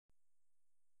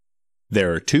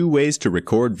There are two ways to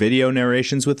record video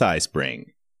narrations with iSpring.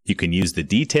 You can use the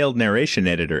detailed narration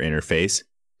editor interface,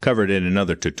 covered in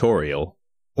another tutorial,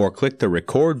 or click the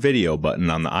Record Video button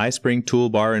on the iSpring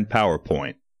toolbar in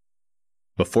PowerPoint.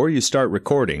 Before you start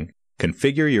recording,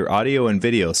 configure your audio and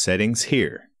video settings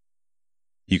here.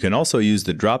 You can also use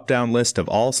the drop-down list of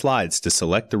all slides to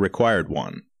select the required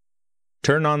one.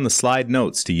 Turn on the slide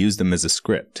notes to use them as a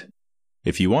script.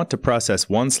 If you want to process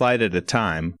one slide at a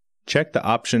time, check the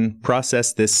option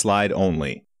Process this slide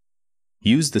only.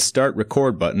 Use the Start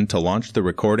Record button to launch the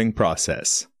recording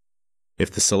process.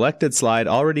 If the selected slide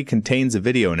already contains a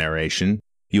video narration,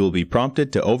 you will be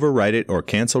prompted to overwrite it or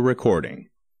cancel recording.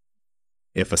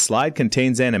 If a slide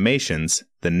contains animations,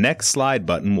 the Next Slide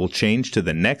button will change to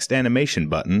the Next Animation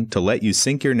button to let you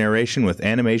sync your narration with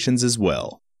animations as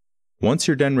well. Once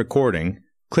you're done recording,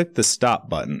 click the Stop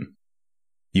button.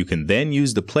 You can then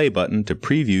use the Play button to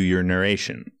preview your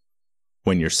narration.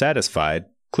 When you're satisfied,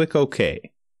 click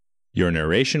OK. Your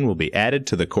narration will be added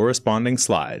to the corresponding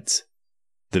slides.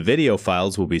 The video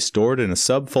files will be stored in a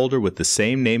subfolder with the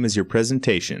same name as your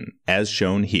presentation, as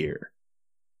shown here.